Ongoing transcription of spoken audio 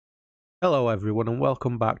Hello everyone and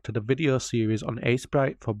welcome back to the video series on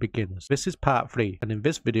Aseprite for beginners. This is part 3 and in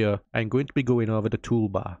this video I'm going to be going over the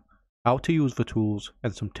toolbar, how to use the tools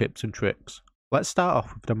and some tips and tricks. Let's start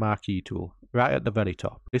off with the Marquee Tool, right at the very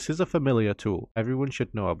top. This is a familiar tool, everyone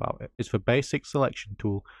should know about it. It's the basic selection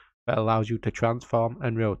tool that allows you to transform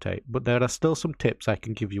and rotate, but there are still some tips I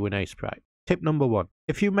can give you in Aseprite. Tip number 1.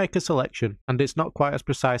 If you make a selection and it's not quite as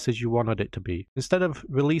precise as you wanted it to be, instead of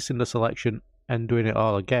releasing the selection and doing it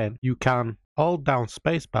all again, you can hold down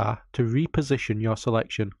spacebar to reposition your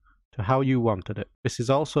selection to how you wanted it. This is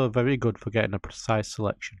also very good for getting a precise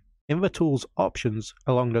selection. In the tools options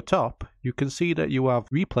along the top, you can see that you have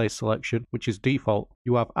replace selection, which is default,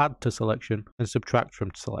 you have add to selection and subtract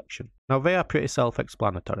from selection. Now they are pretty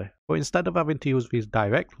self-explanatory, but instead of having to use these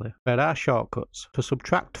directly, there are shortcuts. To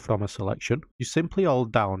subtract from a selection, you simply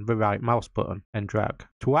hold down the right mouse button and drag.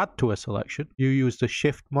 To add to a selection, you use the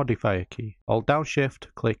shift modifier key. Hold down shift,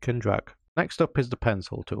 click and drag. Next up is the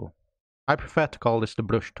pencil tool. I prefer to call this the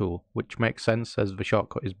brush tool, which makes sense as the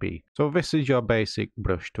shortcut is B. So this is your basic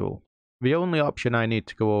brush tool. The only option I need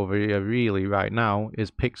to go over here really right now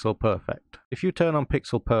is Pixel Perfect. If you turn on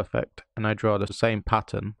Pixel Perfect and I draw the same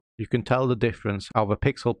pattern, you can tell the difference how the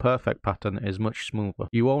Pixel Perfect pattern is much smoother.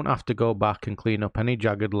 You won't have to go back and clean up any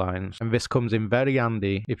jagged lines, and this comes in very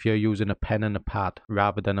handy if you're using a pen and a pad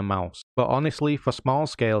rather than a mouse. But honestly, for small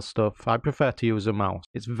scale stuff, I prefer to use a mouse.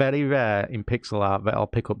 It's very rare in pixel art that I'll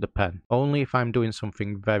pick up the pen, only if I'm doing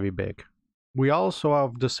something very big. We also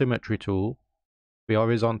have the symmetry tool, the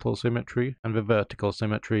horizontal symmetry and the vertical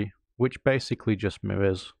symmetry, which basically just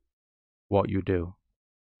mirrors what you do.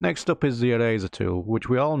 Next up is the eraser tool, which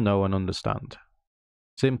we all know and understand.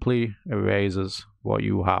 Simply erases what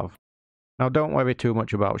you have. Now don't worry too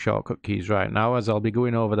much about shortcut keys right now, as I'll be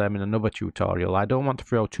going over them in another tutorial. I don't want to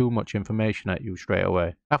throw too much information at you straight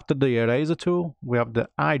away. After the eraser tool, we have the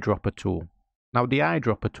eyedropper tool. Now the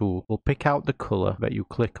eyedropper tool will pick out the colour that you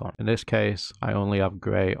click on. In this case, I only have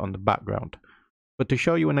grey on the background. But to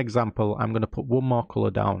show you an example, I'm going to put one more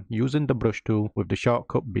colour down. Using the brush tool with the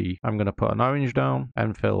shortcut B, I'm going to put an orange down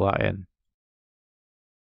and fill that in.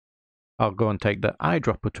 I'll go and take the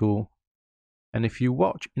eyedropper tool, and if you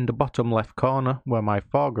watch in the bottom left corner where my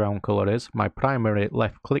foreground colour is, my primary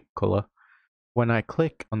left click colour, when I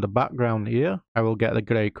click on the background here, I will get the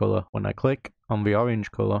grey colour. When I click on the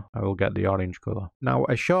orange colour, I will get the orange colour. Now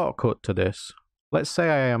a shortcut to this, let's say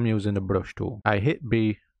I am using the brush tool. I hit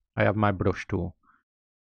B, I have my brush tool.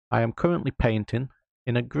 I am currently painting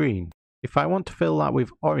in a green. If I want to fill that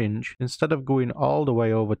with orange, instead of going all the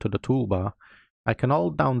way over to the toolbar, I can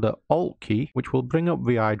hold down the Alt key, which will bring up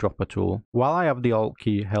the eyedropper tool. While I have the Alt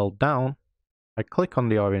key held down, I click on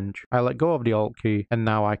the orange, I let go of the Alt key, and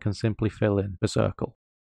now I can simply fill in the circle.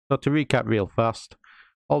 So to recap real fast,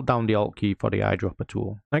 hold down the Alt key for the eyedropper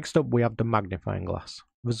tool. Next up we have the magnifying glass,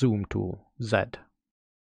 the zoom tool, Z.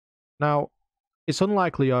 Now, it's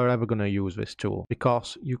unlikely you're ever going to use this tool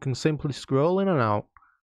because you can simply scroll in and out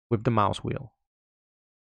with the mouse wheel.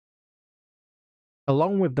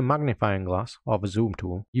 Along with the magnifying glass or the zoom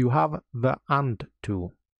tool, you have the hand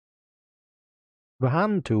tool. The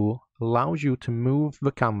hand tool allows you to move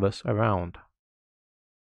the canvas around.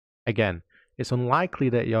 Again, it's unlikely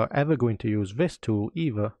that you're ever going to use this tool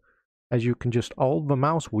either, as you can just hold the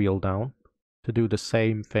mouse wheel down to do the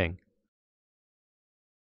same thing.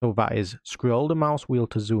 So that is, scroll the mouse wheel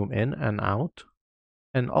to zoom in and out,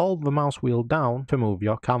 and hold the mouse wheel down to move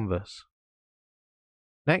your canvas.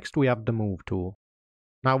 Next we have the move tool.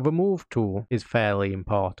 Now the move tool is fairly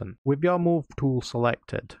important. With your move tool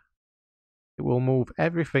selected, it will move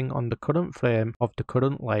everything on the current frame of the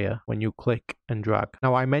current layer when you click and drag.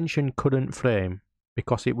 Now I mention current frame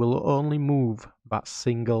because it will only move that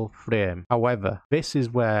single frame. However, this is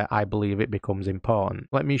where I believe it becomes important.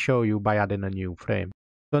 Let me show you by adding a new frame.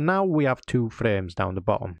 So now we have two frames down the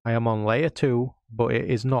bottom. I am on layer 2, but it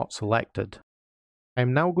is not selected. I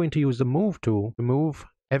am now going to use the move tool to move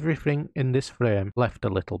everything in this frame left a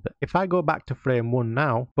little bit. If I go back to frame 1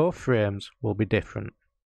 now, both frames will be different.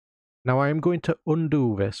 Now I am going to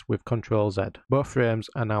undo this with Ctrl Z. Both frames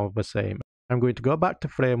are now the same. I'm going to go back to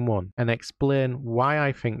frame 1 and explain why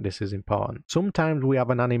I think this is important. Sometimes we have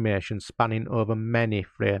an animation spanning over many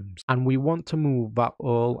frames and we want to move that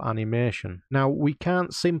whole animation. Now we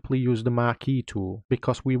can't simply use the Marquee tool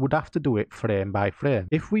because we would have to do it frame by frame.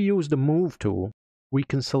 If we use the move tool, we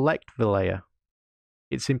can select the layer.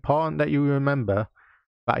 It's important that you remember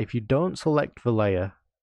that if you don't select the layer,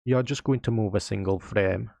 you're just going to move a single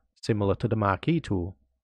frame, similar to the Marquee tool.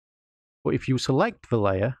 But if you select the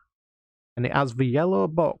layer, and it has the yellow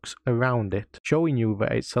box around it showing you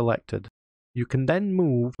that it's selected, You can then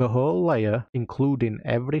move the whole layer, including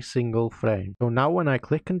every single frame. So now when I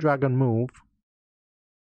click and drag and move,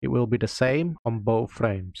 it will be the same on both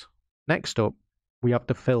frames. Next up, we have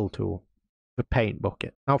the fill tool, the paint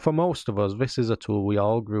bucket. Now for most of us, this is a tool we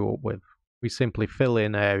all grew up with. We simply fill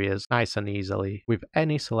in areas nice and easily with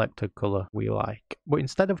any selected color we like. But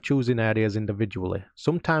instead of choosing areas individually,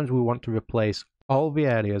 sometimes we want to replace all the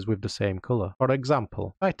areas with the same color. For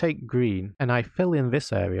example, if I take green and I fill in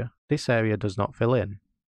this area does not fill in.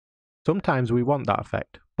 Sometimes we want that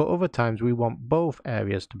effect, but other times we want both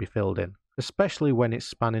areas to be filled in, especially when it's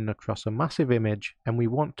spanning across a massive image and we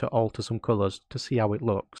want to alter some colors to see how it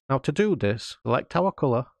looks. Now to do this, select our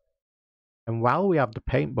color, and while we have the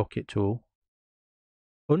paint bucket tool,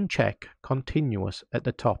 uncheck continuous at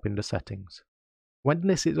the top in the settings. When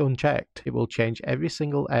this is unchecked, it will change every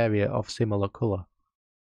single area of similar color.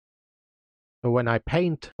 So when I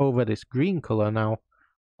paint over this green color now,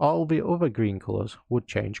 all the other green colors would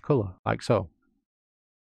change color, like so.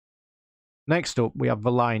 Next up, we have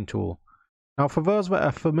the line tool. Now for those that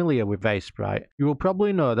are familiar with Aseprite, you will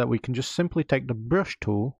probably know that we can just simply take the brush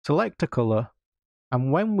tool, select a color,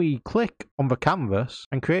 and when we click on the canvas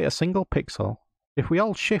and create a single pixel, if we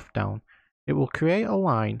hold shift down, it will create a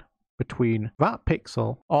line between that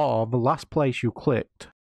pixel or the last place you clicked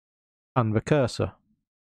and the cursor.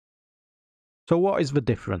 So what is the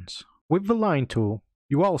difference? With the line tool,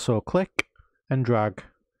 you also click and drag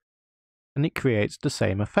and it creates the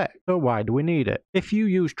same effect. So why do we need it? If you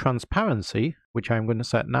use transparency, which I'm going to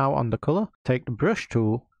set now on the color, take the brush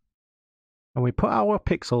tool and we put our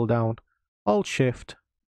pixel down, hold shift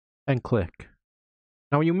and click.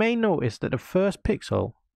 Now you may notice that the first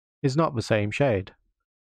pixel is not the same shade.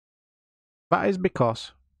 That is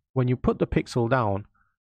because when you put the pixel down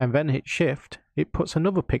and then hit shift, it puts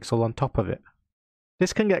another pixel on top of it.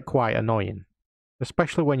 This can get quite annoying,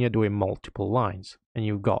 especially when you're doing multiple lines and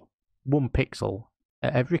you've got one pixel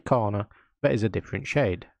at every corner that is a different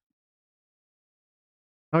shade.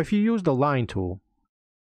 Now if you use the line tool,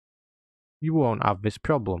 you won't have this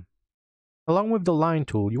problem. Along with the line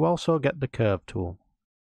tool, you also get the curve tool.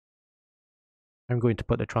 I'm going to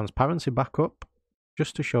put the transparency back up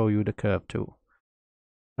just to show you the curve tool.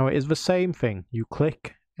 Now it is the same thing, you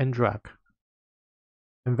click and drag.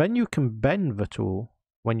 And then you can bend the tool.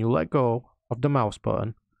 When you let go of the mouse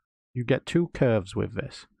button, you get two curves with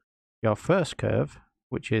this. Your first curve,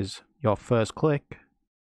 which is your first click,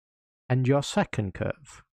 and your second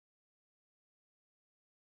curve,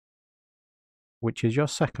 which is your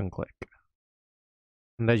second click.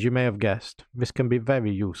 And as you may have guessed, this can be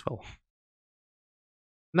very useful.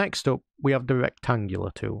 Next up, we have the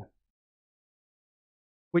rectangular tool,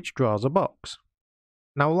 which draws a box.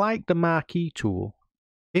 Now like the Marquee tool,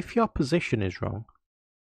 if your position is wrong,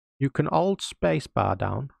 you can hold spacebar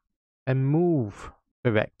down and move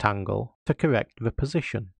the rectangle to correct the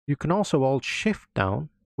position. You can also hold shift down,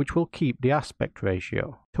 which will keep the aspect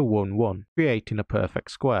ratio to 1:1, creating a perfect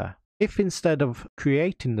square. If instead of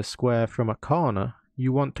creating the square from a corner,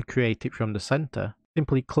 you want to create it from the center,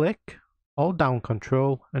 simply click, hold down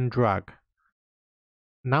Control and drag.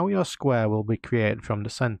 Now your square will be created from the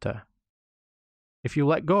center. If you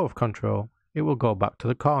let go of Control, it will go back to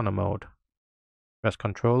the corner mode. Press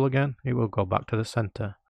Control again, it will go back to the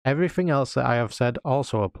center. Everything else that I have said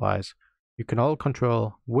also applies. You can hold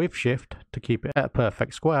Control with Shift to keep it at a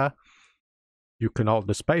perfect square. You can hold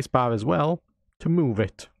the spacebar as well to move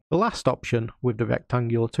it. The last option with the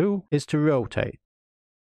rectangular tool is to rotate.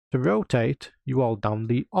 To rotate, you hold down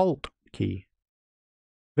the Alt key.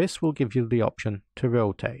 This will give you the option to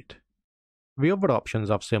rotate. The other options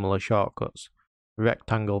have similar shortcuts. The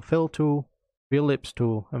rectangle fill tool, the ellipse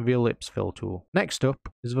tool, and the ellipse fill tool. Next up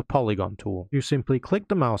is the polygon tool. You simply click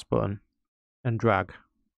the mouse button and drag.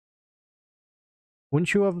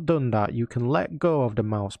 Once you have done that, you can let go of the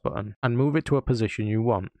mouse button and move it to a position you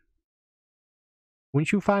want.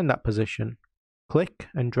 Once you find that position, click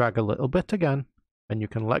and drag a little bit again, and you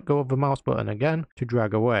can let go of the mouse button again to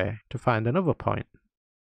drag away to find another point.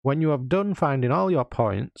 When you have done finding all your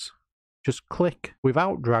points, just click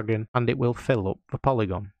without dragging and it will fill up the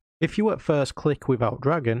polygon. If you at first click without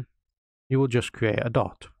dragging, you will just create a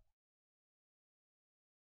dot.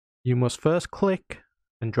 You must first click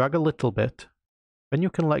and drag a little bit, then you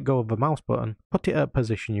can let go of the mouse button, put it at a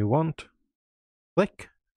position you want, click,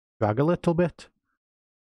 drag a little bit,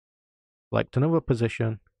 select another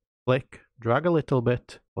position, click, drag a little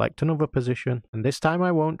bit, select another position, and this time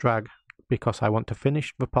I won't drag because I want to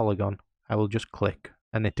finish the polygon. I will just click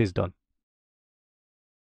and it is done.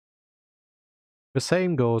 The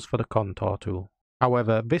same goes for the contour tool.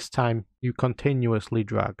 However, this time you continuously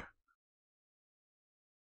drag.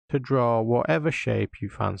 to draw whatever shape you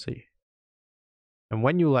fancy. And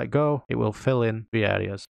when you let go, it will fill in the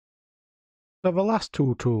areas. So the last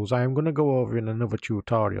two tools I am going to go over in another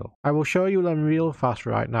tutorial. I will show you them real fast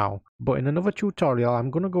right now, but in another tutorial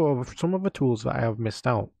I'm going to go over some of the tools that I have missed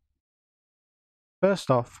out.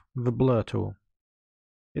 First off, the blur tool.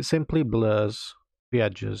 It simply blurs the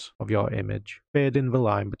edges of your image, fading the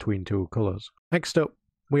line between two colours. Next up,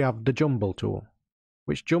 we have the jumble tool,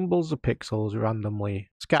 which jumbles the pixels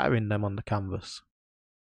randomly, scattering them on the canvas.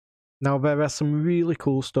 Now there are some really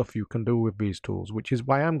cool stuff you can do with these tools, which is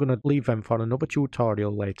why I'm going to leave them for another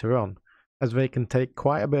tutorial later on, as they can take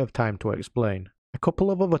quite a bit of time to explain. A couple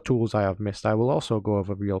of other tools I have missed I will also go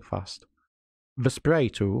over real fast. The spray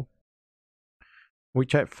tool,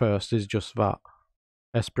 which at first is just that,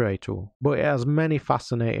 a spray tool, but it has many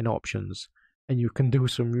fascinating options, and you can do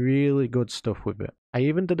some really good stuff with it. I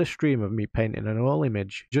even did a stream of me painting an whole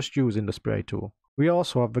image just using the spray tool. We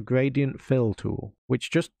also have the gradient fill tool,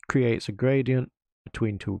 which just creates a gradient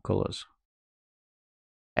between two colours.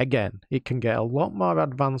 Again, it can get a lot more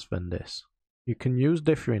advanced than this. You can use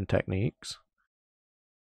differing techniques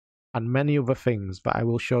and many other things that I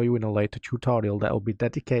will show you in a later tutorial that will be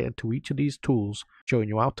dedicated to each of these tools, showing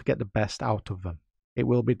you how to get the best out of them. It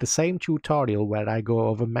will be the same tutorial where I go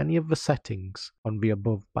over many of the settings on the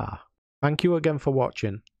above bar. Thank you again for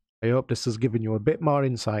watching. I hope this has given you a bit more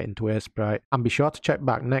insight into Aseprite, and be sure to check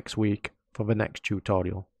back next week for the next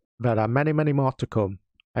tutorial. There are many more to come.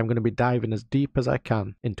 I'm going to be diving as deep as I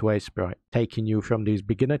can into Aseprite, taking you from these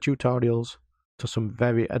beginner tutorials to some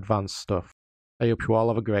very advanced stuff. I hope you all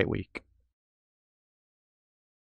have a great week.